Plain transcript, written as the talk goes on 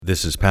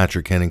This is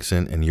Patrick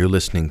Henningsen, and you're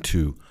listening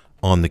to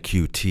On the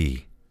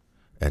QT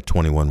at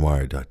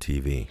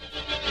 21wire.tv.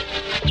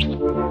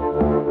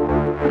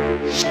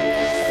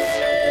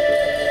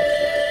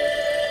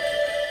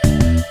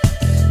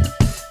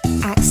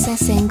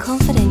 Accessing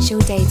confidential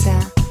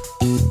data.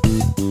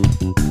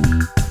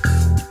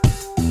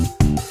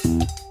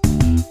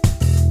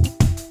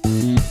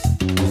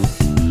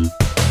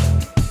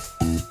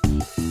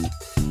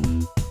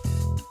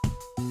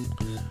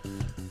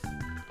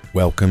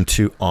 Welcome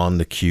to On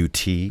the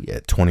QT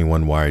at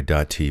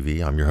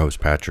 21wire.tv. I'm your host,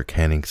 Patrick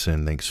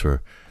Henningsen. Thanks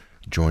for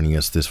joining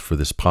us for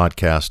this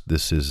podcast.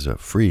 This is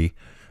free.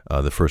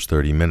 The first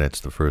 30 minutes,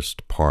 the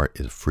first part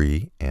is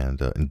free,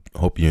 and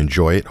hope you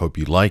enjoy it, hope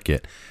you like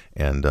it.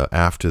 And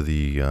after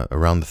the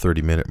around the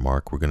 30-minute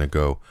mark, we're going to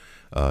go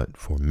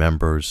for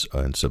members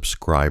and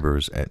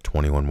subscribers at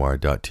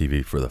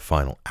 21wire.tv for the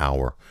final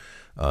hour.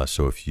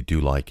 So if you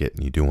do like it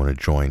and you do want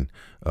to join,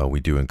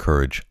 we do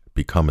encourage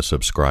become a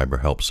subscriber,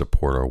 help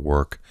support our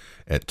work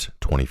at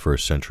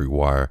 21st Century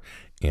Wire,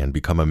 and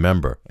become a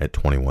member at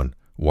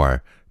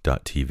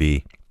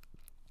 21wire.tv.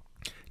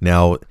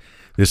 Now,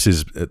 this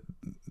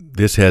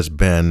has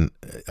been,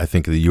 I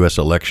think, the U.S.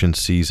 election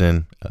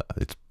season.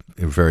 It's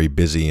very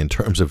busy in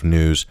terms of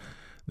news.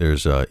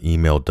 There's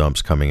email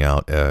dumps coming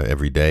out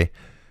every day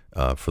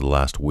for the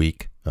last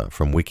week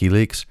from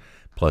WikiLeaks.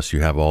 Plus, you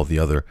have all the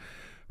other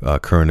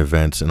current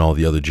events and all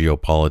the other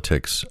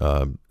geopolitics.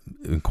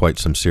 Quite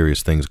some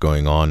serious things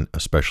going on,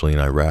 especially in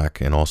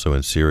Iraq and also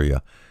in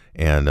Syria.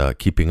 And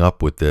keeping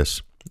up with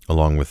this,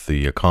 along with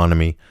the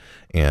economy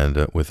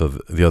and with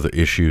the other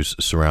issues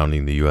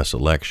surrounding the U.S.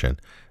 election,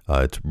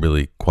 it's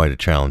really quite a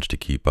challenge to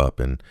keep up.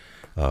 And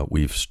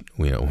we're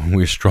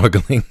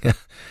struggling,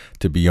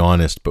 to be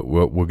honest. But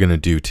what we're going to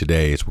do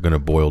today is we're going to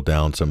boil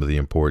down some of the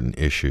important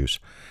issues.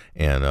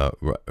 And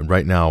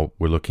right now,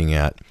 we're looking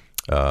at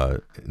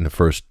in the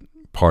first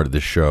part of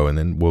the show, and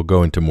then we'll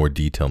go into more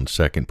detail in the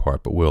second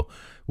part, but we'll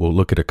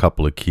look at a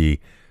couple of key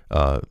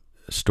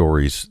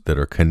stories that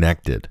are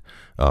connected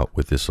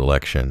with this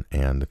election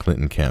and the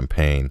Clinton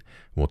campaign.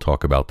 We'll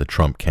talk about the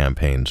Trump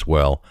campaign as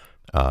well,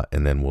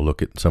 and then we'll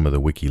look at some of the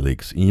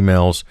WikiLeaks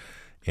emails,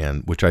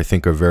 and which I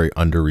think are very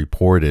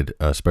underreported,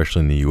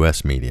 especially in the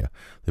U.S. media.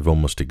 They've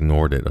almost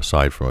ignored it,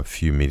 aside from a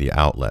few media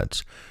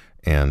outlets.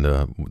 And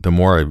the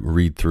more I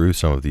read through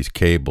some of these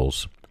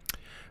cables,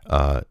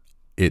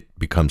 it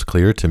becomes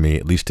clear to me,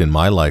 at least in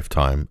my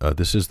lifetime,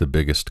 this is the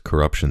biggest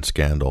corruption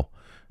scandal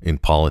in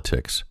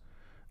politics.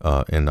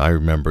 And I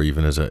remember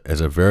even as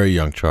a very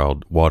young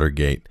child,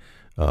 Watergate,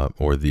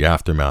 or the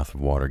aftermath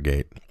of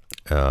Watergate,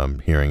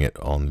 hearing it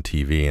on the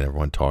TV and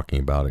everyone talking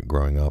about it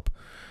growing up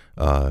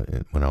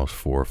when I was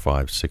 4,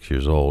 5, 6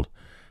 years old.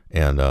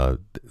 And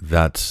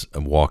that's a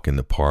walk in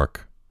the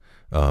park.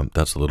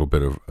 That's a little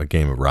bit of a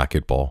game of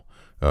racquetball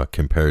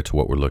compared to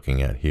what we're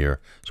looking at here.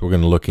 So we're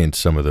going to look into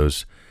some of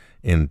those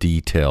in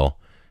detail.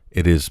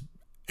 It is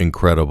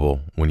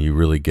incredible when you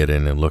really get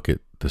in and look at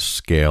the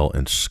scale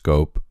and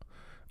scope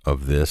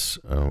of this.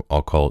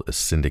 I'll call it a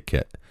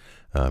syndicate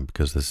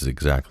because this is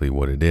exactly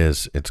what it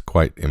is. It's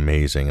quite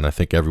amazing, and I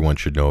think everyone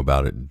should know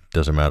about it. It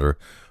doesn't matter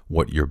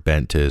what your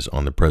bent is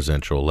on the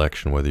presidential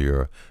election, whether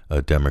you're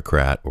a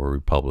Democrat or a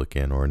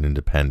Republican or an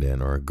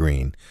independent or a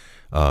Green.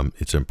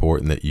 It's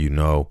important that you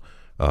know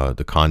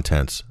the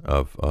contents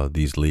of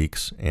these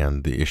leaks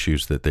and the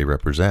issues that they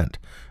represent.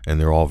 And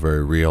they're all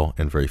very real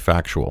and very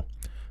factual.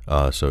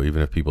 So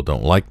even if people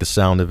don't like the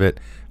sound of it,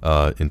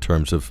 in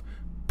terms of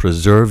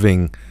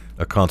preserving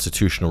a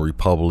constitutional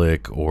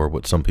republic, or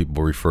what some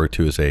people refer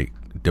to as a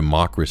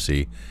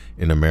democracy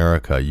in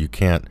America, you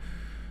can't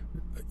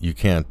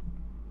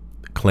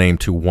claim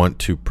to want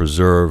to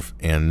preserve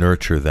and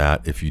nurture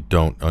that if you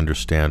don't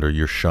understand, or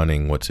you're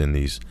shunning what's in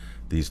these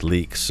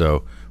leaks.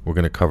 So we're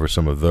going to cover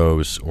some of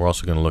those. We're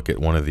also going to look at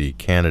one of the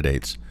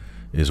candidates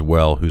as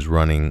well, who's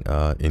running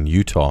in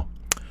Utah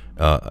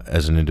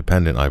as an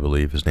independent, I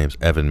believe. His name's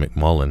Evan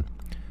McMullin.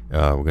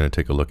 We're going to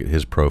take a look at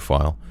his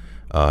profile.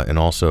 And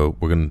also,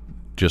 we're going to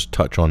just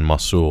touch on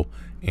Mosul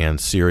and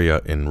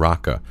Syria and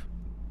Raqqa.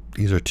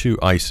 These are two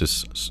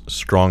ISIS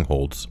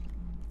strongholds,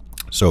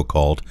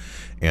 so-called.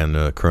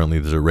 And currently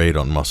there's a raid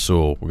on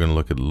Mosul. We're going to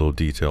look at a little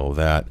detail of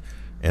that.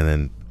 And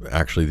then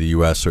actually the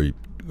U.S. are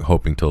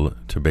hoping to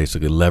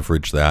basically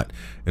leverage that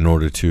in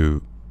order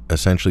to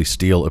essentially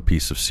steal a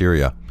piece of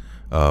Syria,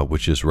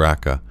 which is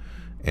Raqqa,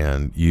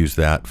 and use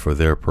that for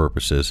their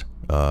purposes.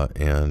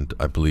 And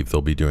I believe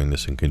they'll be doing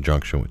this in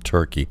conjunction with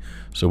Turkey.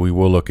 So we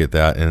will look at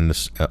that. And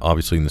this,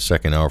 obviously in the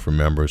second hour for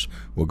members,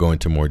 we'll go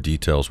into more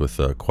details with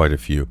quite a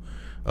few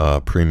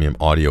premium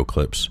audio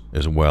clips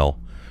as well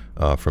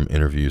from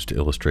interviews to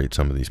illustrate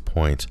some of these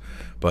points.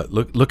 But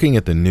looking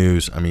at the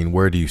news, I mean,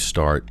 where do you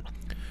start?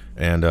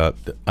 And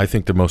I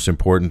think the most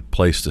important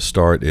place to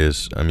start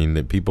is, I mean,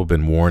 that people have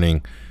been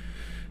warning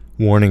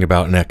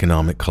about an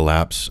economic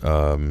collapse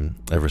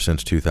ever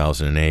since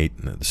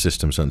 2008. The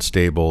system's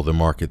unstable. The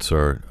markets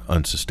are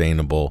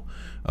unsustainable.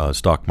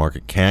 Stock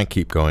market can't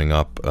keep going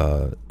up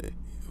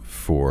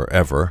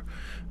forever.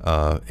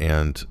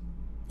 And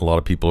a lot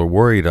of people are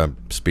worried. I'm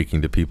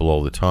speaking to people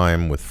all the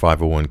time with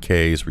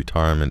 501ks,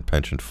 retirement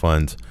pension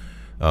funds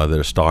that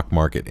are stock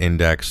market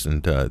indexed,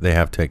 and they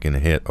have taken a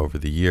hit over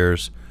the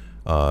years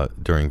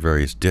during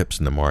various dips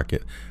in the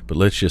market. But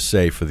let's just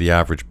say for the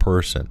average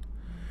person,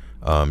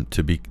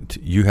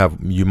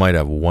 you might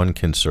have one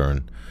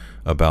concern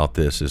about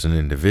this as an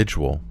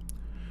individual,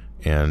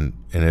 and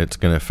it's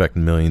going to affect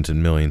millions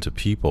and millions of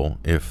people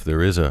if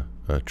there is a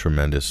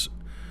tremendous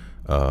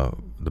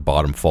the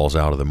bottom falls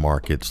out of the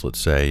markets, let's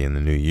say in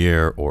the new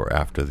year or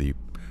after the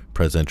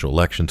presidential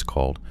election's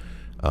called.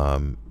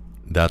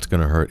 That's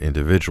going to hurt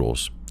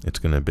individuals. It's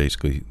going to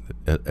basically,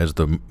 as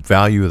the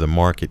value of the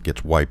market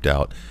gets wiped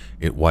out,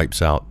 it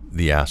wipes out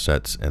the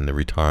assets and the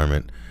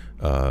retirement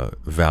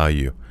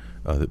value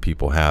that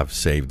people have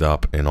saved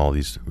up in all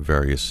these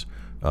various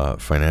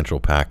financial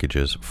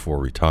packages for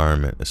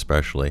retirement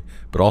especially,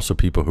 but also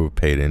people who have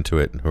paid into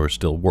it and who are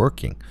still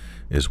working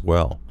as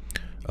well.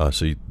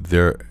 So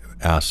their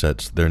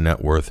assets, their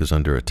net worth is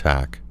under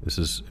attack. This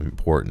is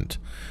important.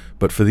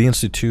 But for the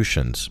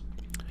institutions,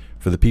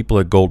 for the people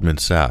at Goldman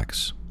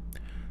Sachs,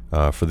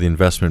 for the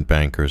investment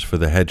bankers, for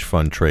the hedge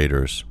fund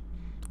traders,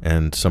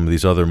 and some of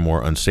these other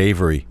more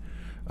unsavory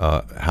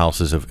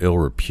houses of ill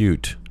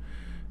repute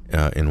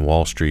in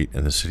Wall Street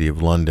and the City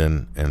of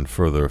London and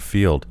further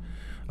afield,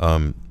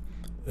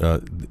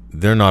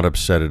 they're not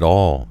upset at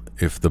all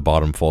if the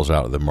bottom falls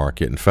out of the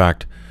market. In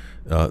fact,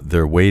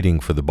 they're waiting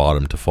for the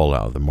bottom to fall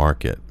out of the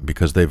market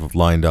because they've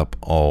lined up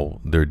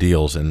all their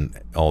deals and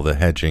all the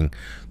hedging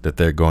that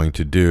they're going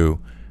to do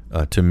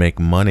to make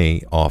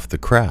money off the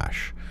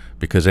crash.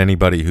 Because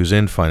anybody who's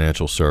in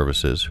financial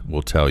services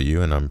will tell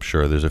you, and I'm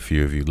sure there's a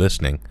few of you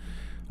listening,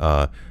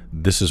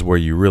 this is where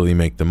you really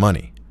make the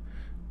money,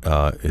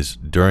 is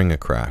during a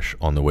crash,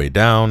 on the way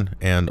down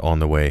and on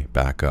the way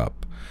back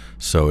up.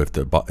 So if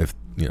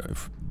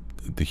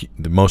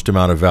the most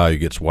amount of value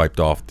gets wiped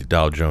off the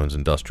Dow Jones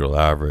Industrial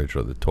Average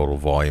or the total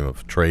volume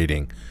of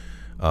trading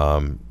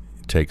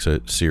takes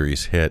a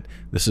serious hit,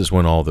 this is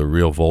when all the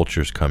real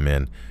vultures come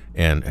in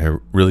and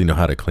really know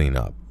how to clean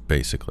up,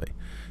 basically.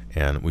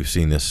 And we've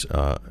seen this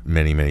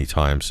many, many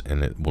times,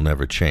 and it will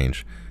never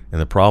change.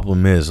 And the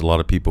problem is a lot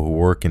of people who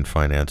work in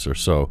finance are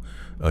so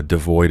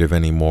devoid of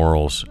any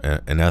morals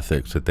and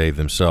ethics that they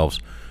themselves,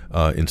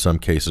 in some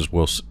cases,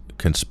 will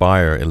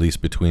conspire, at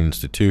least between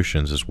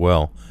institutions as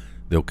well.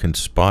 They'll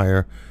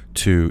conspire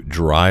to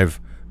drive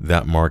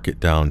that market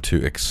down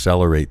to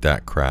accelerate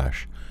that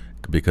crash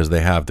because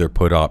they have their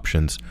put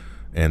options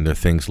and their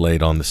things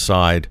laid on the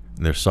side,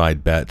 and their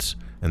side bets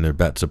and their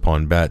bets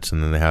upon bets,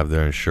 and then they have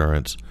their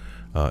insurance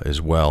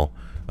as well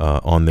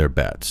on their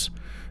bets.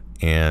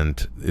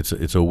 And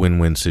it's a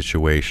win-win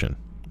situation,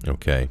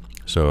 okay?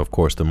 So, of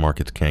course, the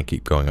markets can't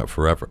keep going up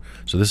forever.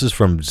 So this is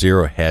from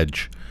Zero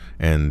Hedge.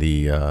 And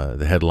the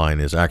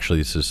headline is actually,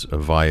 this is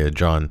via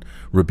John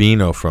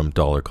Rubino from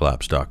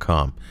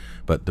dollarcollapse.com.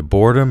 But the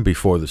boredom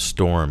before the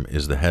storm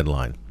is the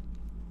headline.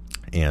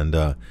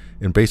 And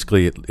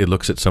basically it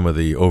looks at some of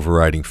the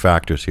overriding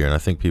factors here. And I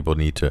think people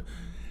need to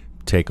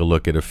take a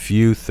look at a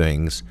few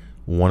things.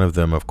 One of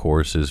them, of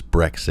course, is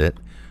Brexit.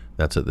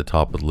 That's at the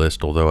top of the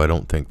list, although I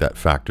don't think that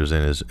factors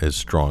in as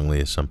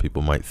strongly as some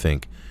people might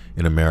think.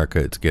 In America,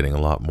 it's getting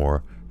a lot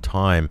more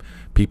time.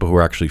 People who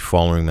are actually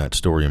following that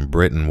story in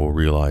Britain will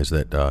realize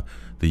that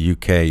the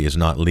UK is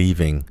not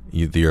leaving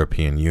the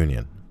European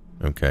Union.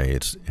 Okay,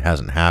 it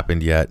hasn't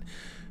happened yet,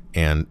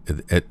 and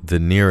at the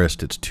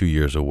nearest, it's 2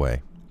 years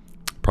away,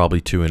 probably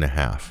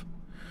 2.5.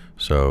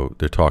 So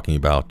they're talking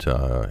about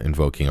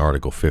invoking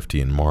Article 50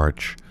 in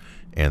March,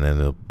 and then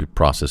there'll be a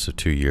process of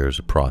 2 years,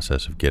 a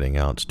process of getting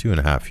out. It's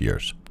 2.5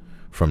 years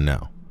from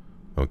now.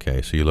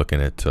 Okay, so you're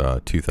looking at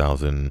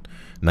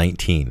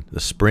 2019, the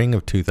spring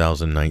of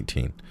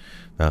 2019.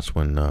 That's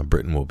when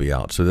Britain will be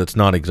out. So that's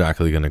not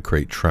exactly going to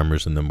create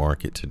tremors in the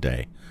market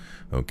today.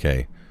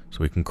 Okay, so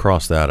we can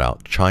cross that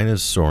out.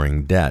 China's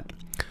soaring debt.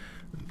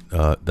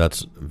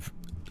 That's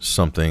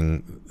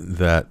something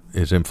that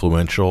is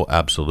influential,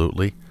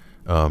 absolutely.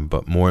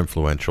 But more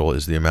influential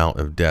is the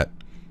amount of debt,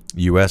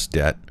 U.S.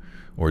 debt,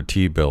 or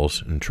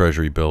T-bills and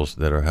Treasury bills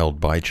that are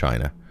held by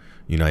China,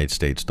 United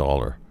States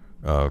dollar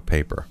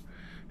paper,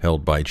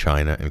 held by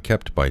China and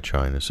kept by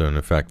China. So in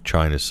effect,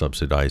 China is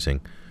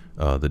subsidizing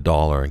the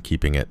dollar and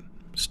keeping it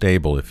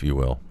stable, if you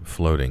will,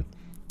 floating.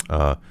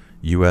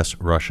 U.S.,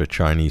 Russia,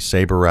 Chinese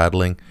saber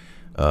rattling.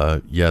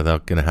 They're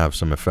going to have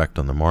some effect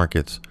on the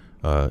markets,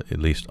 at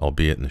least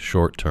albeit in the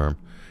short term.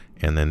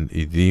 And then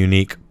the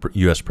unique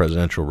U.S.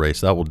 presidential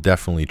race, that will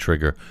definitely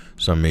trigger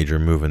some major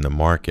move in the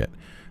market,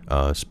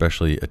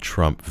 especially a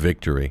Trump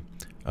victory.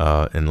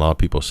 And a lot of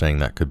people saying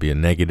that could be a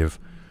negative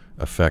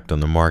effect on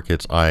the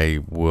markets. I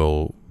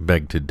will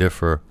beg to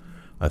differ.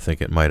 I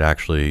think it might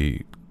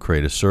actually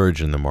create a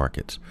surge in the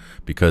markets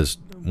because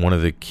one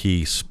of the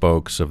key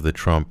spokes of the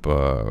Trump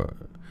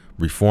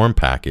reform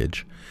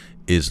package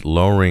is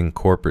lowering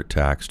corporate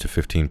tax to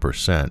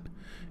 15%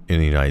 in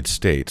the United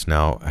States.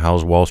 Now,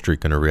 how's Wall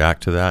Street going to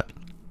react to that?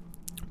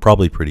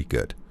 Probably pretty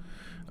good.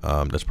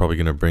 That's probably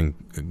going to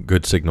bring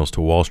good signals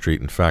to Wall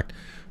Street. In fact,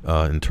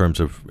 in terms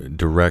of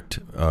direct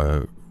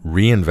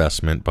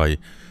reinvestment by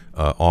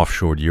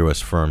offshored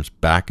U.S. firms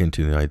back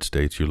into the United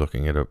States, you're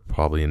looking at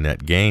probably a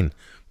net gain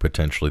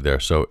potentially there.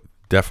 So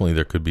definitely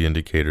there could be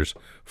indicators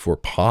for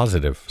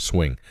positive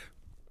swing.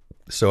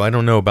 So I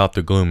don't know about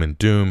the gloom and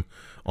doom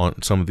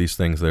on some of these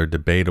things. They're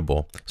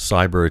debatable.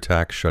 Cyber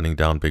attacks shutting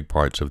down big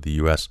parts of the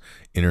U.S.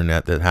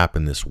 internet that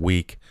happened this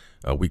week.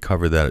 We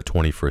covered that at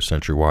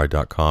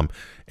 21stcenturywire.com.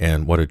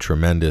 And what a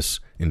tremendous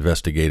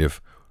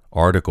investigative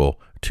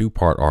article,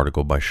 two-part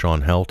article by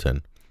Sean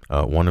Helton.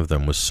 One of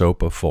them was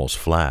SOPA False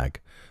Flag.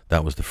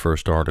 That was the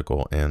first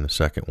article. And the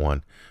second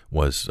one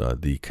was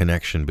the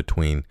connection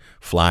between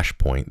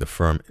Flashpoint, the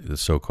firm, the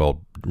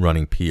so-called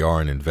running PR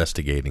and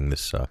investigating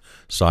this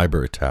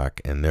cyber attack,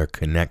 and their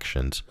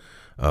connections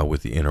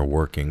with the inner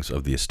workings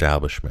of the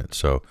establishment.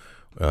 So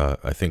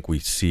I think we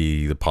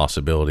see the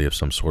possibility of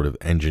some sort of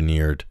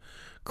engineered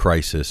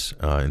crisis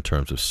in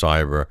terms of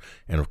cyber,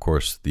 and of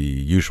course the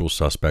usual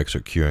suspects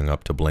are queuing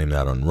up to blame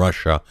that on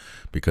Russia,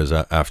 because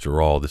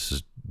after all, this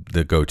is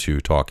the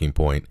go-to talking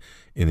point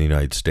in the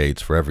United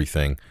States for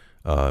everything.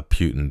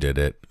 Putin did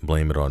it,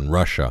 blame it on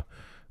Russia,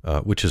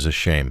 which is a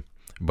shame,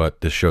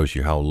 but this shows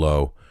you how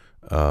low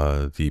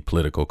the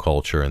political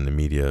culture and the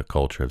media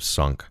culture have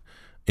sunk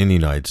in the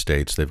United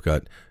States. They've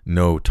got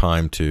no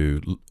time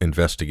to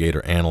investigate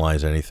or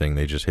analyze anything.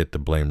 They just hit the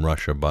blame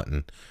Russia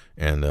button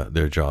and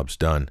their job's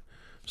done.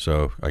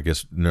 So I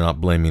guess they're not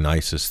blaming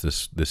ISIS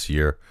this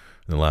year.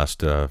 In the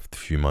last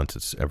few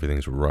months,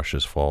 everything's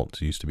Russia's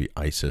fault. It used to be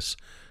ISIS.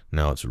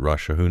 Now it's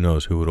Russia. Who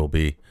knows who it'll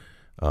be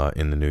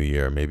in the new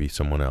year? Maybe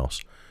someone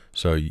else.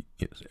 So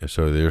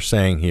they're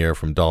saying here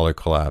from Dollar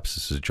Collapse,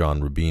 this is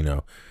John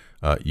Rubino,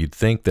 you'd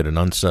think that an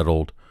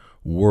unsettled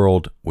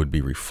world would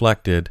be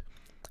reflected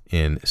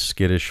in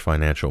skittish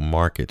financial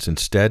markets.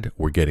 Instead,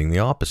 we're getting the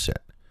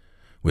opposite,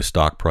 with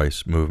stock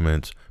price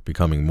movements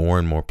becoming more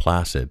and more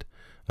placid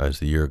as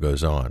the year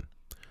goes on.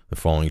 The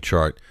following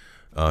chart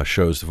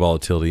shows the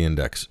volatility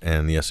index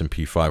and the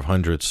S&P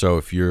 500. So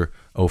if you're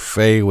au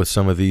fait with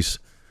some of these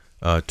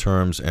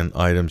terms and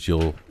items,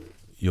 you'll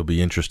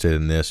be interested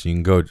in this. You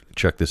can go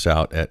check this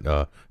out at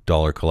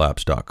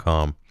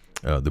dollarcollapse.com,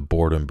 the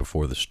boredom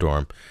before the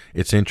storm.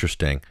 It's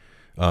interesting,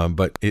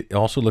 but it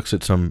also looks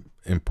at some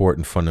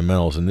important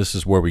fundamentals, and this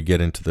is where we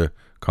get into the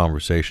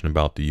conversation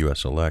about the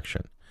U.S.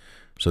 election.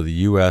 So the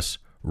U.S.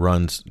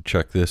 runs,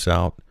 check this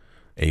out,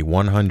 a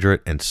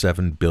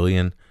 $107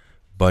 billion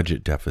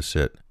budget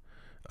deficit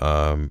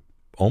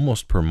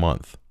almost per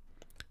month.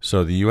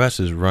 So the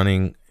U.S. is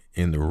running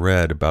in the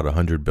red about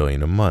 $100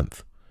 billion a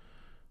month.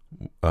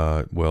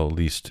 Well, at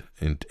least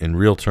in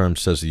real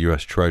terms, says the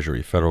U.S.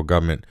 Treasury. Federal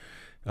government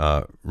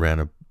ran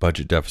a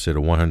budget deficit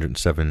of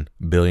 $107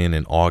 billion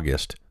in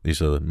August.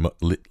 These are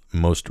the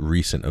most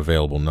recent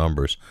available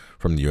numbers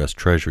from the U.S.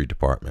 Treasury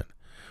Department.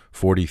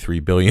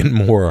 $43 billion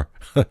more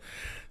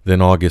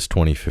than August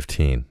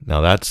 2015. Now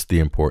that's the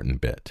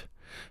important bit.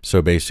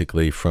 So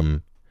basically,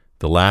 from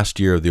the last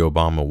year of the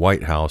Obama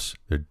White House,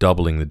 they're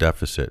doubling the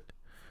deficit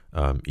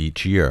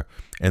each year.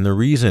 And the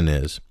reason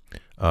is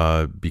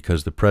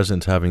because the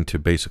president's having to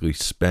basically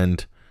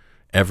spend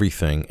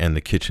everything and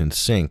the kitchen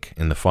sink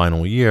in the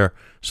final year,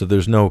 so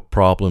there's no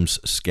problems,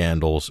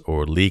 scandals,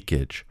 or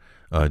leakage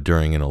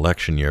during an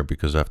election year,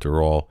 because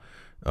after all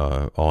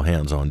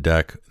hands on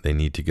deck, they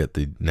need to get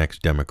the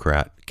next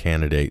Democrat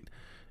candidate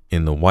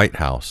in the White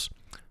House.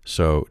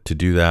 So to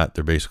do that,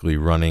 they're basically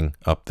running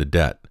up the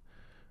debt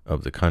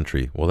of the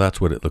country. Well,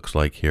 that's what it looks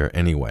like here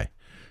anyway.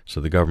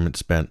 So the government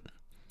spent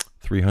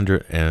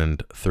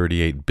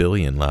 $338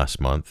 billion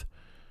last month,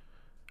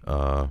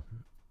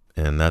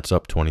 and that's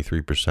up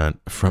 23%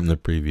 from the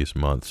previous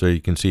month. So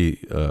you can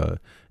see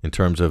in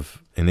terms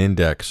of an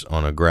index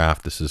on a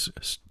graph, this is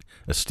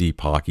a steep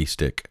hockey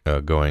stick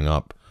going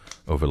up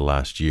over the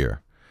last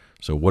year.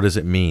 So what does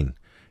it mean?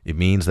 It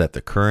means that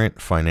the current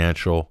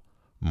financial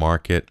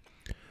market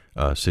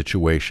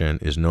situation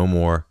is no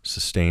more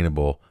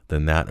sustainable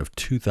than that of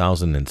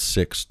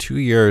 2006, 2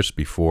 years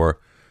before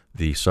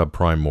the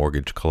subprime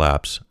mortgage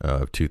collapse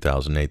of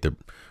 2008 that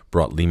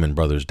brought Lehman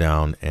Brothers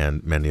down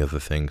and many other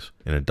things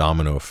in a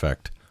domino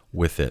effect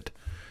with it.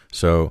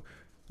 So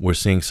we're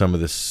seeing some of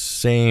the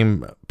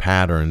same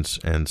patterns,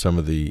 and some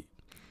of the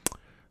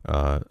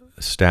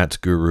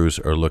stats gurus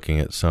are looking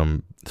at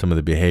some of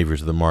the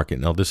behaviors of the market.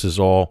 Now, this is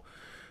all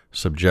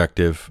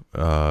subjective,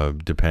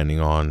 depending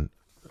on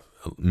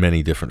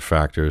many different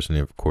factors, and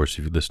of course,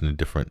 if you listen to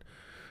different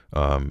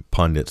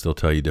pundits, they'll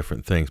tell you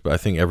different things. But I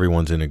think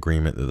everyone's in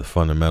agreement that the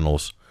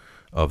fundamentals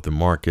of the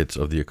markets,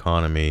 of the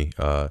economy,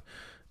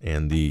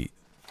 and the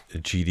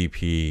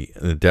GDP,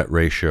 the debt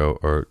ratio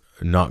are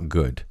not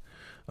good,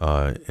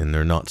 and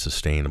they're not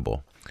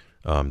sustainable.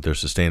 They're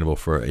sustainable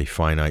for a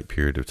finite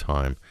period of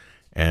time.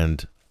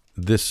 And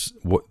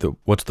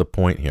what's the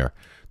point here?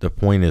 The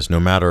point is, no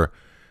matter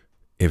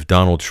if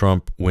Donald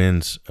Trump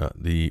wins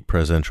the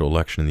presidential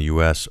election in the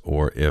U.S.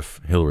 or if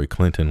Hillary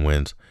Clinton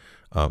wins,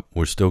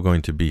 we're still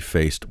going to be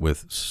faced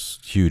with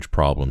huge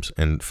problems.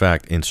 In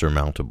fact,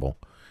 insurmountable,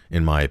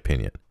 in my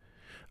opinion,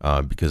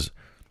 because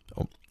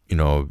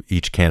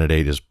each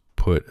candidate has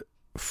put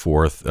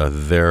forth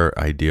their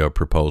idea or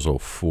proposal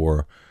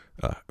for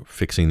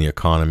fixing the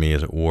economy,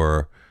 as it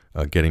were,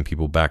 getting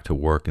people back to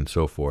work and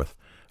so forth.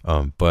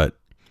 But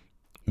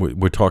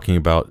we're talking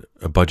about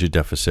a budget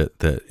deficit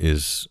that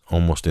is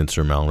almost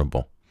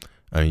insurmountable.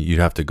 I mean, you'd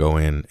have to go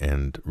in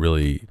and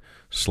really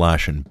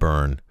slash and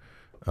burn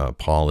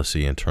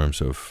policy in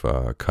terms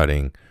of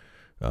cutting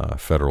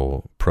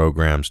federal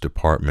programs,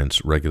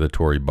 departments,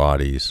 regulatory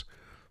bodies,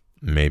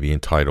 maybe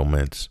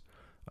entitlements,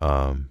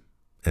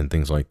 and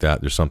things like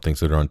that. There's some things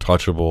that are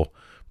untouchable,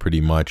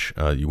 pretty much.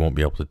 You won't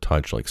be able to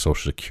touch, like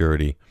Social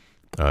Security,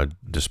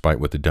 despite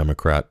what the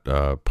Democrat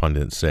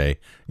pundits say.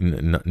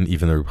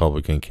 Even the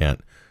Republican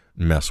can't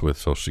mess with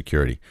Social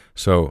Security.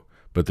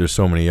 But there's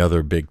so many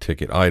other big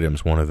ticket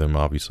items. One of them,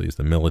 obviously, is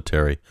the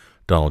military.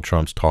 Donald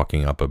Trump's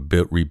talking up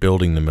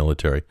rebuilding the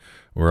military.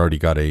 We already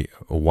got a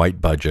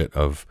white budget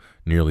of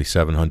nearly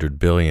 $700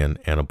 billion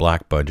and a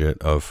black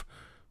budget of,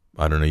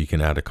 I don't know, you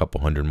can add a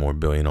couple hundred more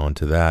billion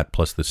onto that,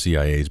 plus the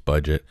CIA's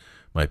budget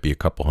might be a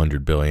couple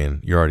 $100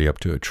 billion. You're already up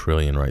to $1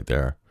 trillion right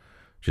there,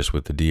 just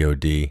with the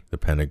DOD, the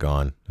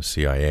Pentagon, the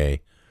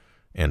CIA,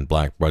 and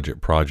black budget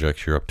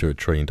projects. You're up to $1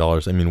 trillion.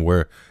 I mean,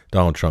 where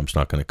Donald Trump's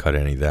not going to cut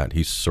any of that.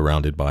 He's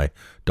surrounded by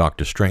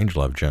Dr.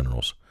 Strangelove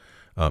generals.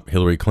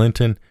 Hillary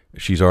Clinton,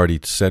 she's already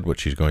said what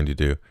she's going to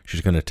do.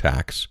 She's going to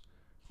tax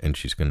and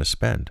she's going to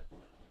spend.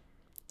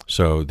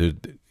 So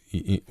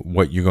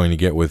what you're going to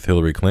get with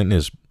Hillary Clinton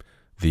is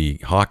the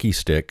hockey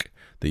stick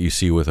that you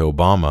see with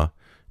Obama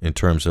in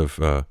terms of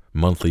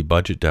monthly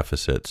budget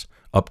deficits,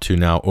 up to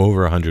now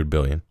over $100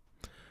 billion.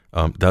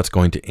 That's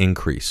going to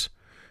increase.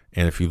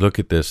 And if you look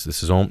at this,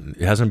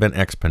 it hasn't been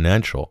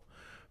exponential,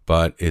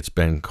 but it's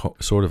been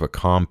sort of a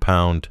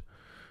compound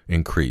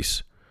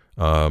increase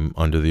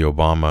under the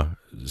Obama,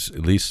 at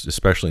least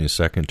especially in the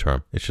second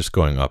term. It's just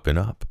going up and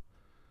up.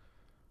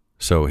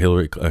 So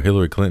Hillary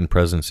Clinton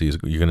presidency,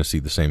 you're going to see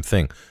the same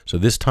thing. So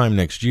this time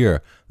next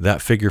year, that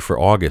figure for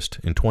August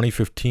in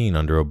 2015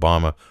 under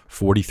Obama,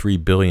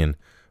 $43 billion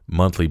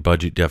monthly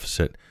budget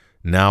deficit,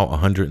 now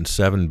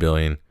 $107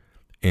 billion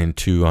in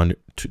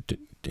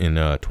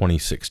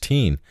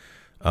 2016.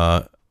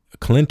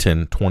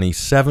 Clinton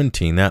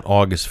 2017, that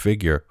August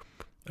figure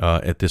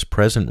at this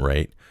present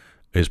rate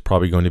is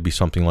probably going to be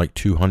something like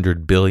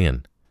 $200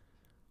 billion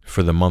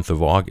for the month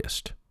of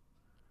August.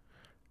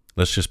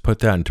 Let's just put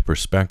that into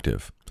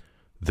perspective.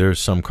 There's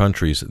some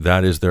countries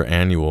that is their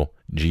annual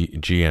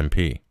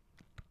GNP.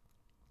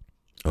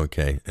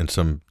 Okay, and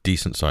some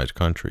decent-sized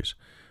countries.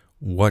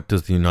 What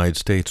does the United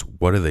States,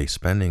 what are they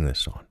spending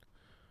this on?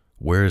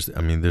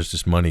 There's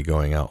just money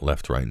going out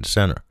left, right, and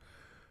center.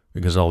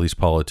 Because all these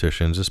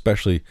politicians,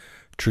 especially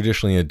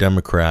traditionally a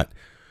Democrat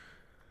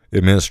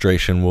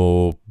administration,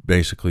 will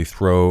basically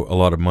throw a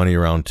lot of money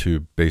around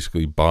to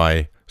basically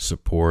buy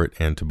support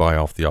and to buy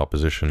off the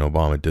opposition.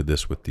 Obama did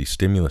this with the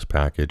stimulus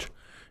package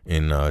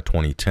in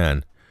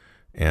 2010.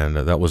 And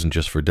that wasn't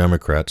just for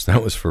Democrats,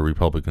 that was for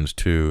Republicans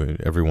too.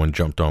 Everyone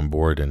jumped on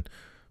board and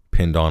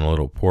pinned on a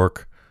little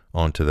pork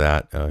onto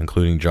that,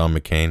 including John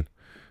McCain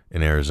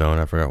in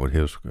Arizona. I forgot what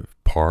his,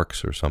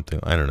 Parks or something.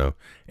 I don't know.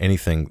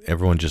 Anything.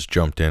 Everyone just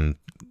jumped in,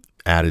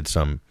 added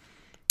some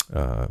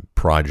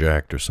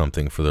project or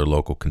something for their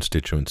local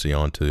constituency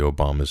onto the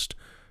Obama's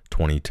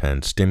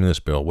 2010 stimulus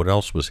bill. What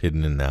else was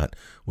hidden in that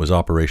was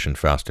Operation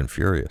Fast and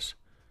Furious.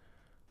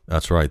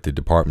 That's right. The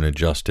Department of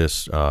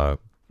Justice,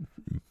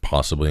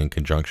 possibly in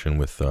conjunction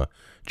with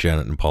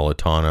Janet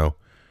Napolitano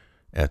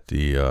at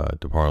the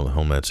Department of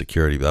Homeland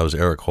Security. That was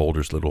Eric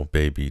Holder's little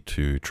baby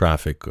to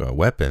traffic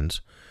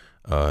weapons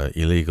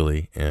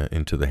illegally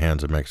into the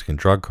hands of Mexican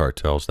drug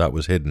cartels. That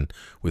was hidden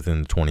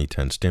within the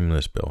 2010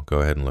 stimulus bill. Go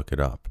ahead and look it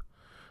up.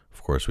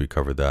 Of course, we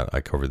covered that.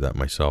 I covered that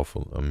myself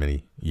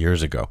many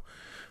years ago.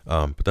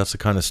 But that's the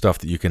kind of stuff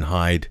that you can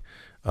hide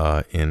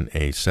in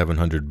a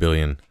 $700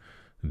 billion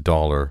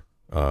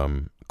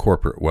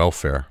corporate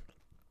welfare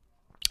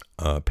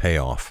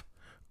payoff,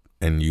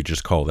 and you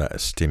just call that a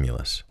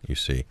stimulus, you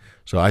see.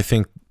 So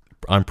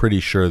I'm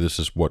pretty sure this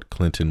is what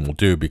Clinton will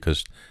do,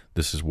 because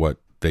this is what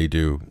they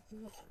do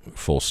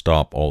full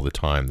stop all the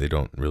time. They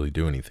don't really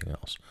do anything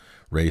else.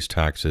 Raise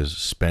taxes,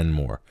 spend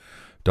more.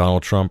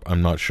 Donald Trump,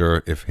 I'm not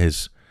sure if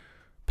his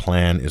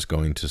plan is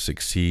going to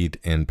succeed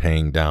in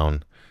paying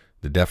down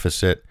the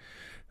deficit.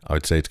 I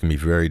would say it's going to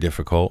be very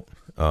difficult.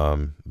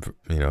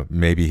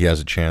 Maybe he has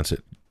a chance at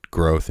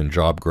growth and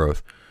job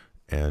growth.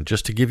 And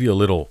just to give you a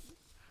little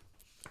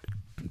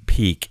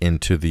peek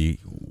into the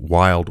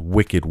wild,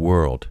 wicked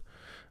world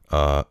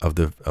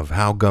of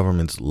how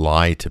governments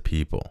lie to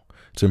people,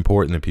 it's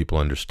important that people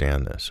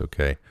understand this,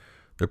 okay?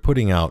 They're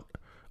putting out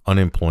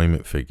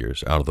unemployment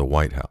figures out of the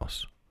White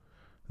House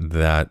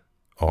that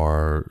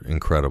are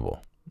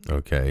incredible,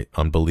 okay?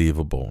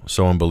 Unbelievable.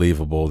 So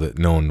unbelievable that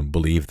no one would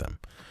believe them.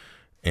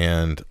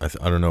 And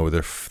I don't know, they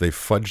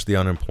fudged the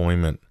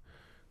unemployment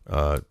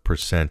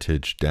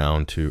percentage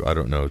down to, I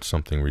don't know, it's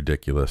something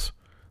ridiculous.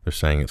 They're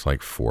saying it's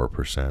like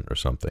 4% or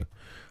something.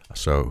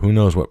 So who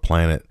knows what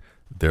planet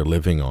they're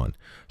living on.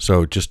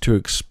 So just to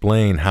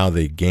explain how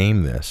they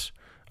game this,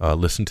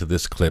 listen to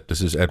this clip.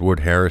 This is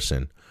Edward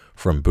Harrison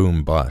from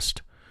boom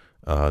bust.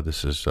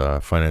 This is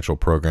a financial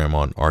program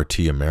on RT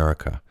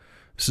America.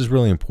 This is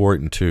really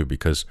important too,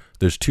 because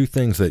there's two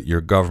things that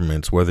your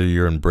governments, whether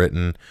you're in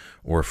Britain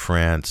or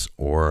France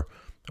or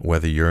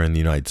whether you're in the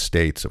United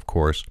States, of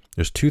course,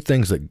 there's two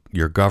things that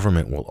your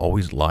government will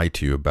always lie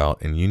to you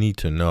about, and you need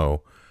to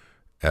know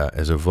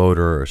as a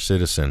voter or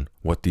citizen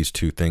what these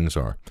two things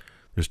are.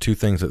 There's two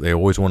things that they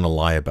always want to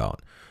lie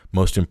about.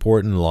 Most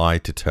important lie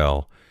to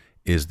tell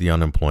is the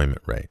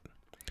unemployment rate.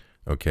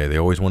 Okay, they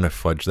always want to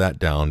fudge that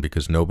down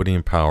because nobody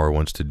in power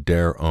wants to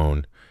dare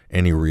own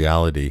any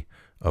reality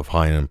of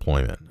high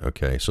unemployment.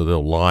 Okay, so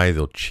they'll lie,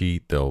 they'll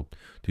cheat, they'll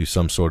do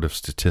some sort of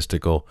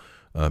statistical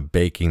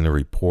baking the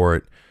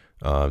report.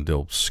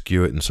 They'll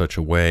skew it in such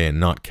a way and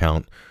not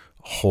count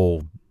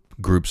whole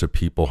groups of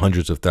people,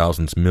 hundreds of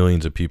thousands,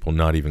 millions of people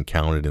not even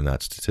counted in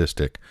that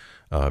statistic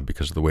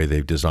because of the way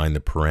they've designed the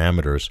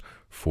parameters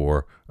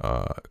for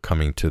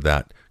coming to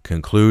that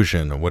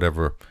conclusion or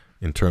whatever.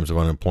 In terms of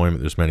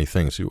unemployment, there's many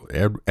things.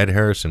 Ed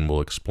Harrison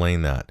will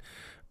explain that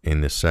in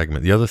this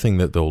segment. The other thing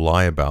that they'll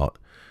lie about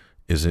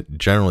is it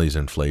generally is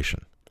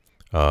inflation.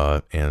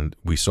 And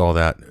we saw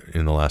that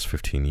in the last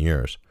 15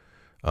 years,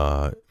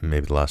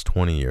 maybe the last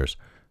 20 years.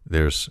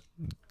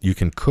 You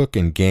can cook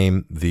and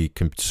game the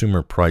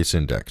consumer price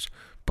index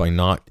by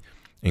not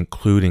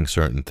including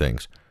certain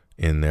things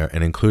in there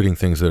and including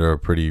things that are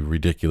pretty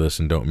ridiculous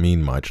and don't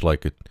mean much,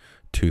 like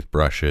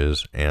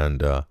toothbrushes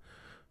and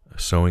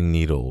sewing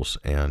needles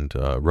and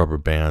rubber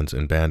bands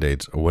and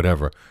Band-Aids or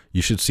whatever.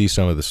 You should see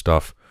some of the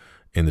stuff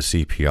in the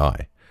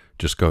CPI.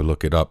 Just go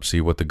look it up, see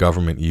what the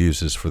government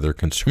uses for their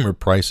consumer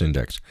price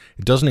index.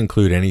 It doesn't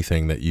include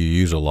anything that you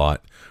use a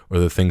lot or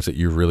the things that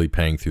you're really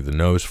paying through the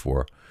nose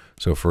for.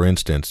 So, for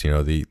instance,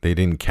 they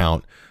didn't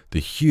count the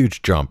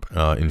huge jump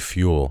in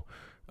fuel,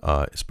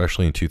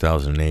 especially in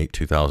 2008,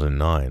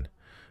 2009.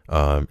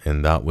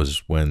 And that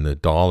was when the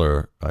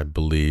dollar, I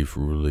believe,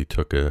 really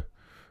took a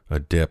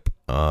dip.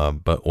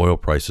 But oil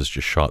prices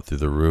just shot through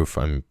the roof.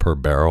 Per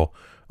barrel,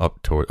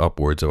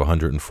 upwards of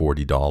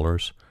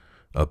 $140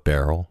 a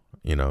barrel.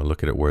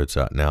 Look at it where it's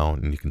at now,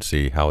 and you can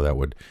see how that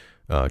would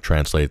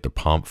translate at the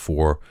pump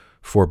for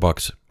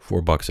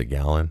 $4 a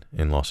gallon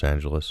in Los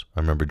Angeles. I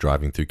remember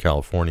driving through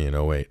California in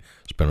 2008,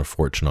 spent a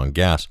fortune on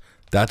gas.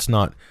 That's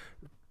not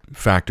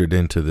factored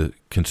into the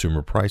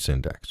consumer price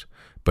index,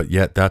 but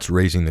yet that's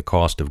raising the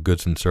cost of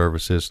goods and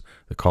services,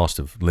 the cost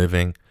of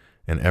living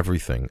and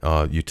everything,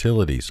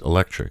 utilities,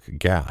 electric,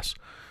 gas.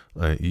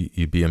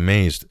 You'd be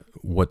amazed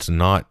what's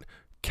not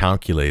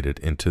calculated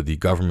into the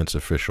government's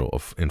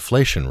official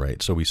inflation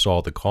rate. So we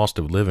saw the cost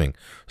of living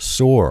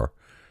soar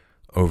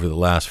over the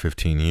last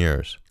 15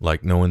 years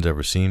like no one's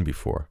ever seen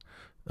before,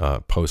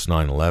 post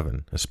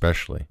 9/11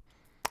 especially.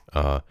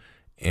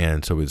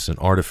 And so it's an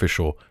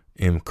artificial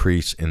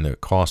increase in the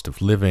cost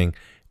of living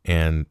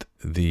and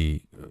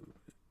the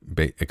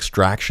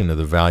extraction of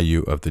the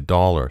value of the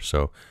dollar.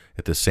 So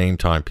at the same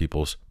time,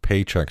 people's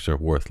paychecks are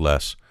worth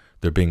less.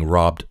 They're being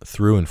robbed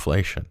through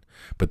inflation.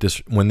 But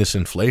when this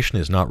inflation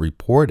is not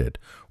reported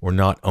or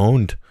not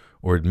owned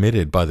or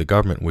admitted by the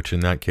government, which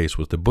in that case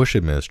was the Bush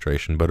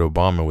administration, but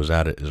Obama was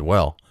at it as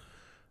well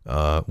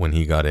when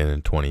he got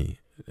in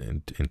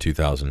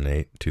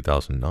 2008,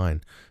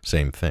 2009,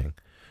 same thing.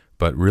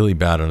 But really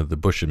bad under the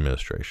Bush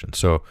administration.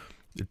 So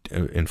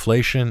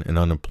inflation and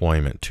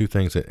unemployment, two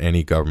things that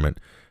any government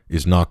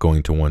is not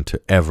going to want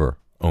to ever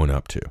own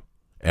up to,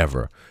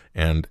 ever.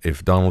 And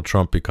if Donald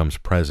Trump becomes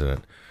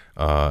president,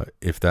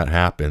 if that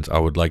happens, I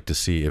would like to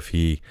see if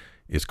he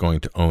is going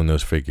to own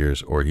those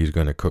figures or he's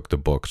going to cook the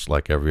books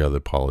like every other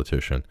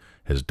politician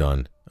has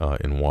done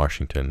in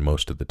Washington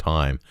most of the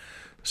time.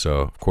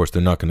 So, of course,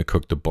 they're not going to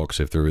cook the books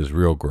if there is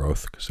real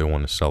growth because they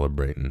want to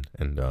celebrate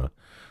and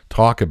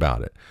talk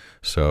about it.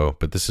 So,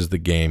 but this is the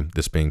game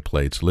that's being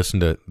played. So listen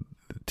to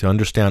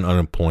understand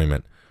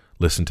unemployment,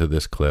 listen to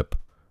this clip.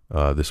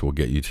 This will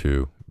get you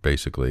to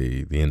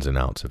basically the ins and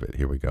outs of it.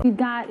 Here we go. You've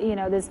got,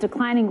 this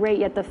declining rate,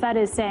 yet the Fed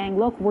is saying,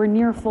 look, we're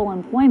near full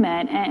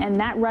employment. And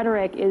that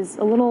rhetoric is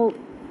a little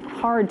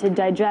hard to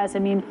digest. I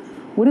mean,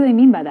 what do they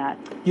mean by that?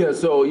 Yeah,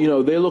 so,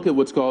 they look at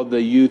what's called the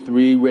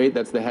U3 rate.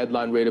 That's the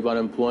headline rate of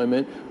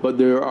unemployment. But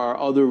there are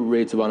other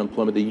rates of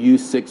unemployment. The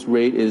U6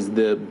 rate is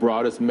the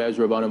broadest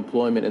measure of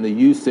unemployment. And the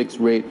U6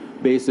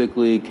 rate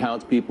basically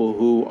counts people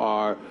who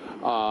are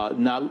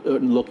not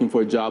looking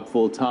for a job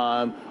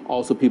full-time,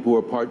 also people who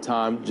are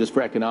part-time just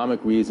for economic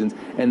reasons,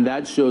 and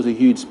that shows a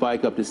huge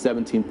spike up to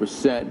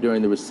 17%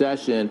 during the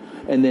recession,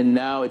 and then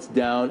now it's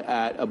down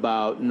at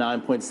about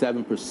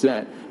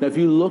 9.7%. Now, if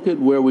you look at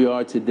where we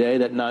are today,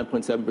 that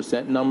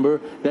 9.7% number,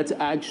 that's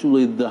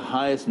actually the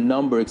highest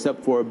number,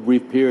 except for a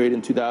brief period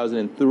in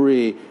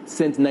 2003,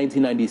 since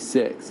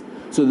 1996.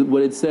 So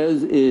what it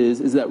says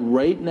is that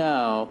right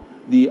now,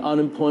 the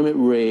unemployment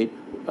rate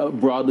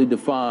broadly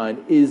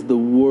defined, is the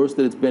worst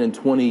that it's been in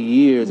 20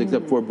 years,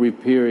 except for a brief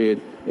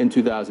period in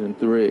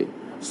 2003.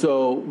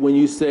 So when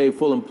you say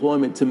full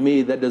employment, to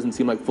me, that doesn't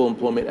seem like full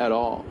employment at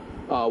all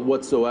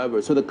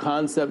whatsoever. So the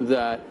concept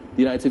that the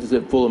the United States is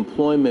at full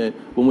employment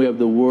when we have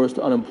the worst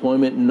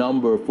unemployment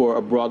number for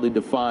a broadly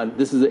defined,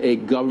 this is a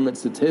government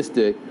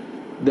statistic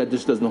that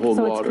just doesn't hold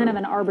water. So it's kind of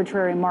an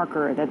arbitrary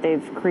marker that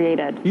they've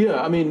created. Yeah,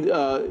 I mean,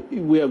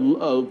 we have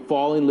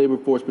falling labor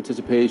force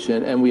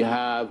participation, and we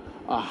have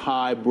a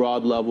high,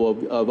 broad level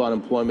of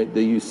unemployment,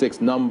 the U6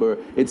 number.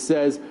 It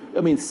says,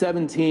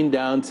 17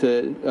 down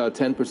to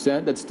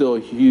 10%, that's still a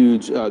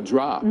huge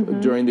drop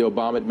during the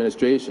Obama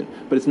administration,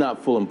 but it's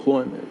not full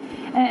employment.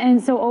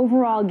 And so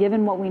overall,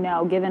 given what we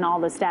know, given all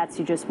the stats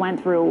you just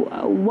went through,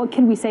 what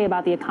can we say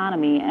about the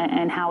economy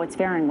and how it's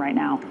faring right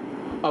now?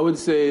 I would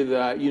say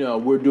that,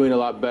 we're doing a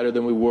lot better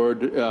than we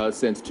were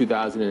since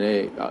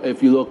 2008.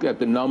 If you look at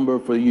the number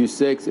for the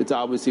U6, it's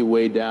obviously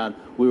way down.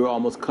 We were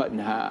almost cut in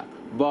half.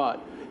 But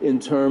in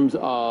terms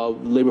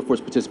of labor force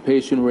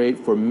participation rate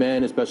for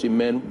men, especially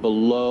men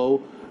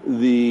below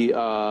the,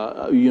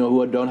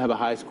 who don't have a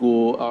high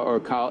school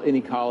or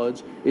any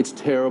college, it's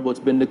terrible.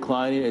 It's been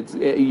declining.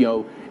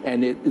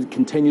 And it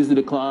continues to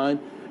decline.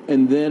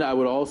 And then I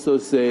would also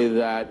say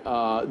that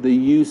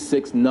the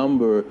U6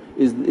 number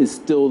is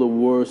still the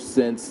worst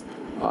since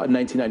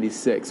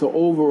 1996. So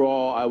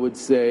overall, I would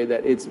say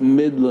that it's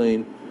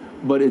middling,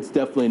 but it's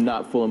definitely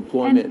not full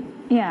employment.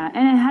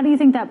 And how do you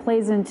think that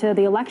plays into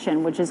the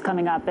election, which is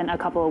coming up in a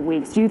couple of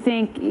weeks? Do you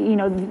think,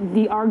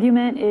 the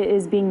argument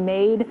is being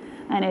made,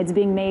 and it's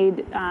being made,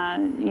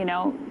 in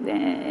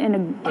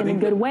a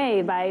good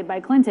way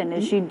by Clinton?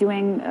 Is she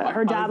doing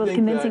her job of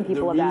convincing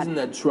people of that? The reason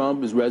that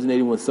Trump is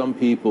resonating with some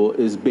people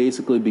is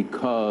basically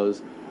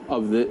because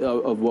of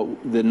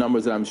what the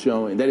numbers that I'm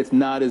showing, that it's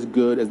not as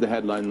good as the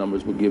headline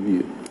numbers will give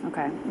you.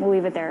 Okay, we'll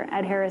leave it there.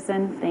 Ed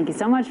Harrison, thank you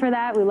so much for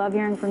that. We love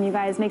hearing from you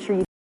guys. Make sure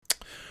you.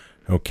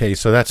 Okay,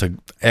 so that's an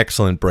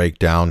excellent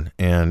breakdown,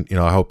 and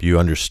I hope you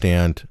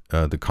understand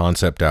the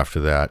concept after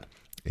that.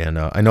 And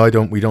I know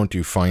we don't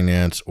do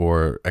finance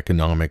or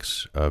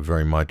economics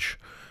very much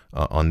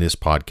on this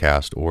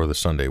podcast or the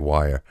Sunday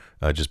Wire,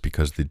 just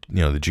because the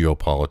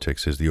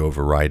geopolitics is the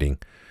overriding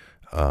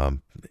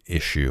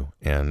issue,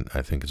 and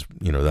I think it's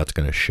that's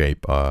going to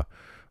shape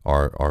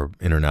our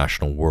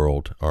international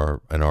world,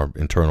 and our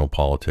internal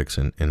politics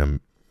in a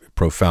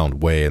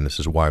profound way. And this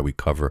is why we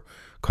cover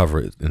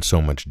it in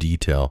so much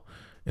detail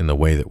in the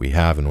way that we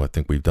have, and I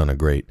think we've done a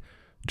great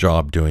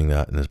job doing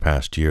that in this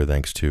past year,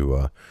 thanks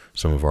to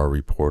some of our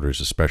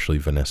reporters, especially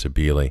Vanessa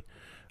Beeley,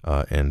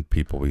 and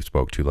people we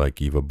spoke to like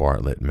Eva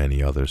Bartlett and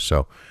many others.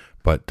 So,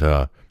 but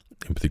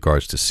with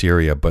regards to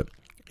Syria, but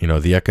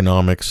the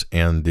economics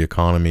and the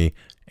economy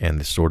and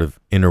the sort of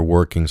inner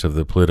workings of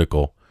the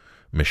political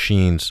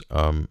machines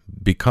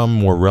become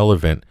more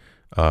relevant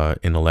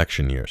in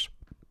election years.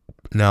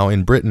 Now,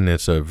 in Britain,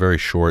 it's a very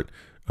short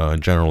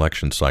general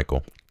election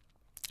cycle.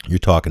 You're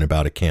talking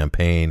about a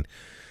campaign,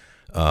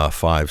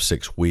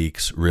 5-6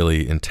 weeks,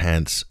 really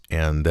intense,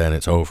 and then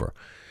it's over.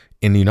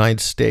 In the United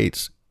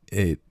States,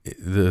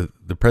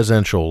 the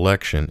presidential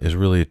election is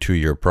really a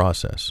 2-year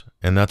process,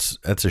 and that's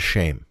a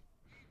shame.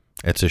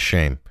 It's a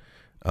shame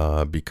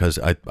because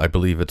I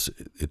believe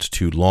it's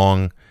too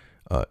long,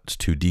 it's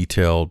too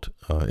detailed,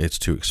 it's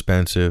too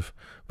expensive,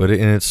 but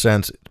in its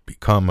sense, it's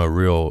become a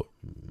real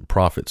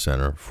profit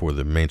center for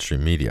the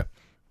mainstream media.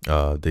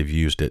 They've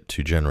used it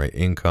to generate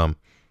income,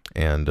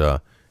 and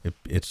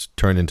it's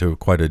turned into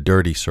quite a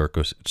dirty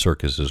circus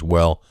as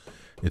well.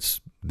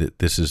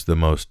 This is the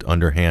most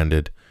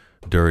underhanded,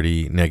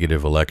 dirty,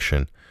 negative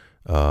election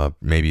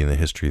maybe in the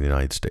history of the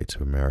United States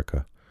of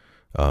America.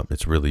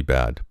 It's really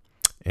bad,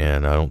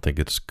 and I don't think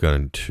it's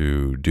going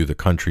to do the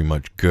country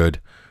much good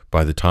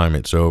by the time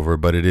it's over,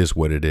 but it is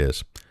what it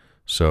is.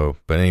 So,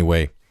 but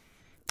anyway,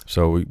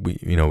 so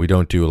we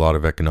don't do a lot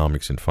of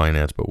economics and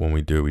finance, but when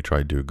we do, we try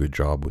to do a good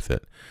job with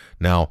it.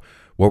 Now,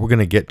 what we're going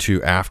to get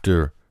to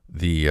after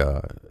the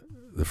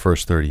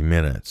first 30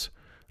 minutes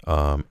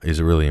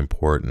is really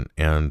important,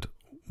 and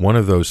one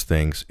of those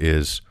things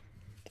is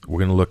we're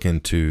going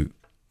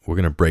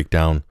to break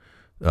down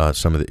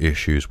some of the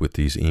issues with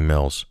these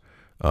emails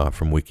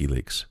from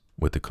WikiLeaks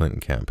with the Clinton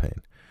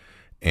campaign,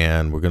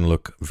 and we're going to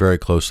look very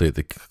closely at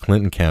the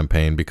Clinton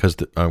campaign because,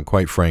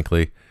 quite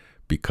frankly,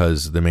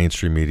 because the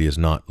mainstream media is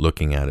not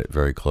looking at it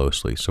very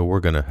closely. So we're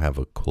going to have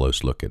a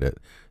close look at it,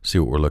 see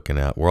what we're looking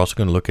at. We're also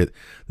going to look at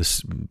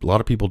this. A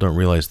lot of people don't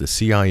realize the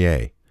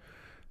CIA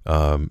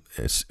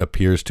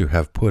appears to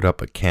have put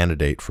up a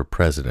candidate for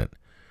president.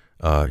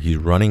 He's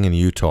running in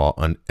Utah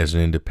as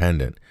an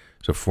independent.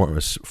 So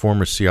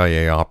former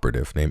CIA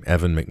operative named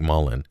Evan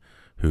McMullin,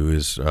 who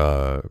is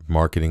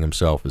marketing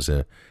himself as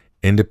an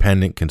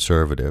independent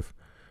conservative,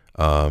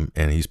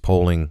 and he's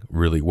polling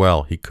really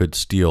well. He could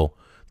steal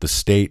the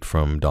state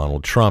from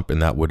Donald Trump,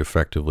 and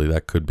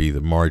that could be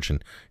the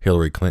margin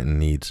Hillary Clinton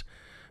needs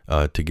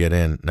to get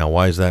in. Now,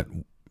 why is that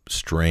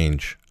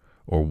strange,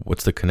 or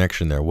what's the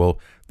connection there? Well,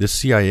 this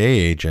CIA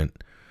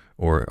agent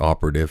or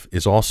operative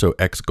is also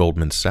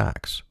ex-Goldman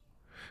Sachs,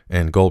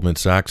 and Goldman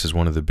Sachs is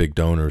one of the big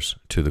donors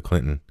to the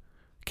Clinton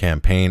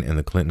campaign and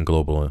the Clinton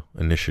Global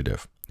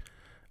Initiative.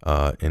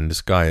 And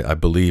this guy, I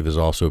believe, is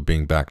also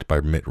being backed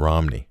by Mitt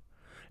Romney,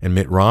 and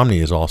Mitt Romney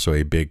is also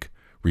a big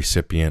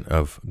recipient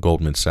of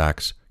Goldman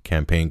Sachs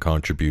campaign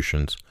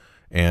contributions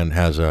and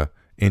has a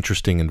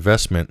interesting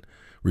investment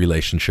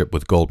relationship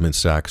with Goldman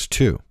Sachs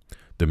too,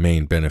 the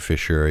main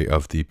beneficiary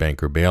of the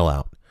banker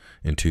bailout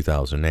in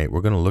 2008.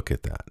 We're going to look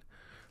at that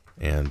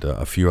and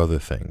a few other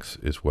things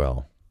as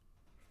well.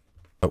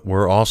 But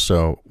we're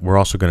also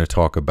going to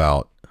talk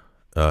about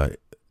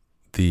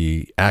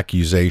the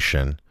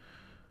accusation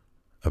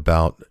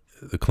about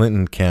the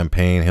Clinton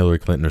campaign, Hillary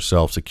Clinton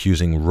herself,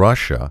 accusing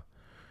Russia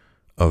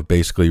of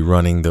basically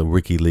running the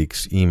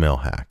WikiLeaks email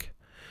hack.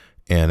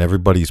 And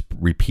everybody's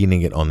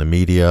repeating it on the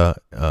media.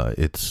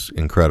 It's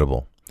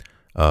incredible.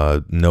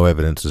 No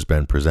evidence has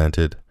been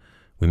presented.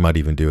 We might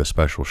even do a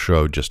special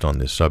show just on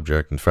this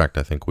subject. In fact,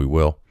 I think we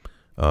will.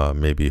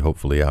 Maybe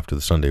hopefully after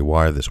the Sunday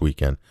Wire this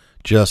weekend,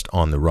 just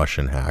on the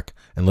Russian hack.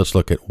 And let's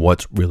look at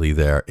what's really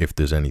there, if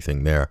there's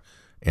anything there,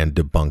 and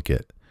debunk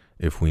it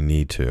if we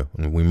need to.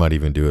 And we might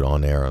even do it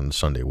on air on the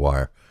Sunday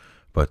Wire.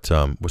 But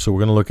so we're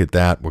going to look at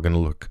that. We're going to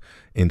look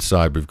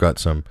inside. We've got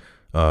some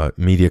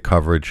media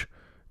coverage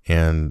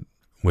and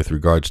with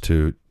regards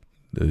to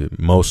the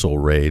Mosul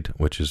raid,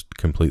 which is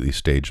completely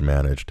stage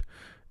managed,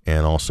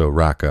 and also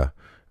Raqqa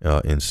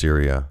in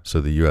Syria.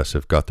 So the U.S.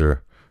 have got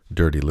their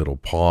dirty little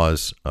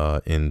paws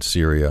in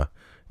Syria,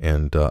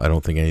 and I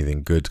don't think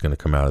anything good's going to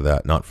come out of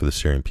that, not for the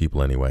Syrian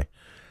people anyway.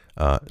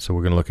 So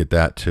we're going to look at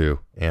that too,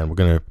 and we're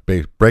going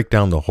to break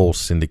down the whole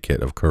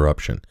syndicate of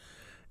corruption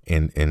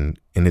in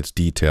its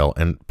detail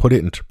and put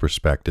it into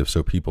perspective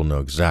so people know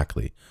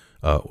exactly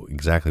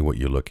what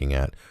you're looking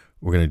at.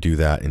 We're going to do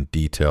that in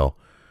detail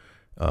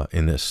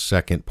in this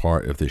second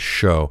part of this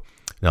show.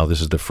 Now,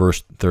 this is the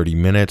first 30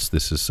 minutes.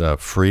 This is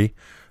free.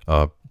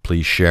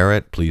 Please share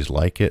it. Please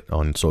like it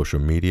on social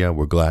media.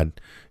 We're glad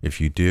if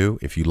you do.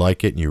 If you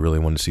like it and you really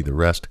want to see the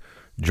rest,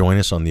 join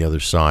us on the other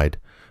side,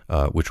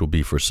 which will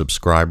be for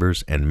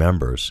subscribers and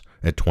members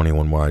at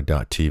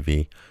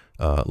 21wire.tv.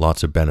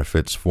 Lots of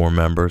benefits for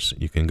members.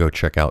 You can go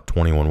check out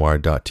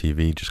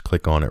 21wire.tv. Just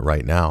click on it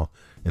right now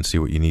and see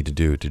what you need to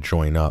do to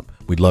join up.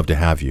 We'd love to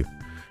have you.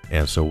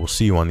 And so we'll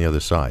see you on the other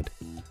side.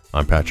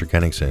 I'm Patrick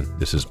Henningsen.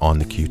 This is On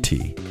the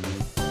QT.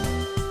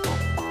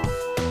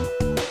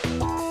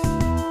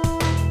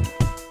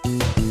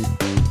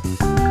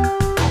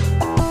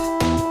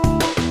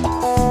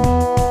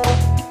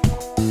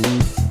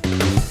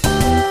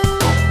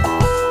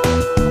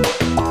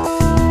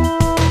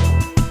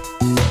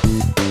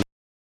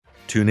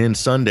 Tune in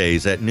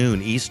Sundays at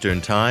noon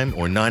Eastern Time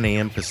or 9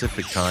 a.m.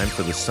 Pacific Time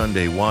for the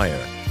Sunday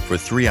Wire for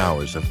 3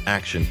 hours of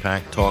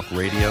action-packed talk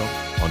radio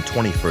on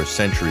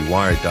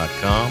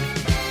 21stCenturyWire.com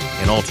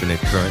and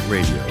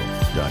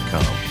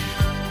AlternateCurrentRadio.com.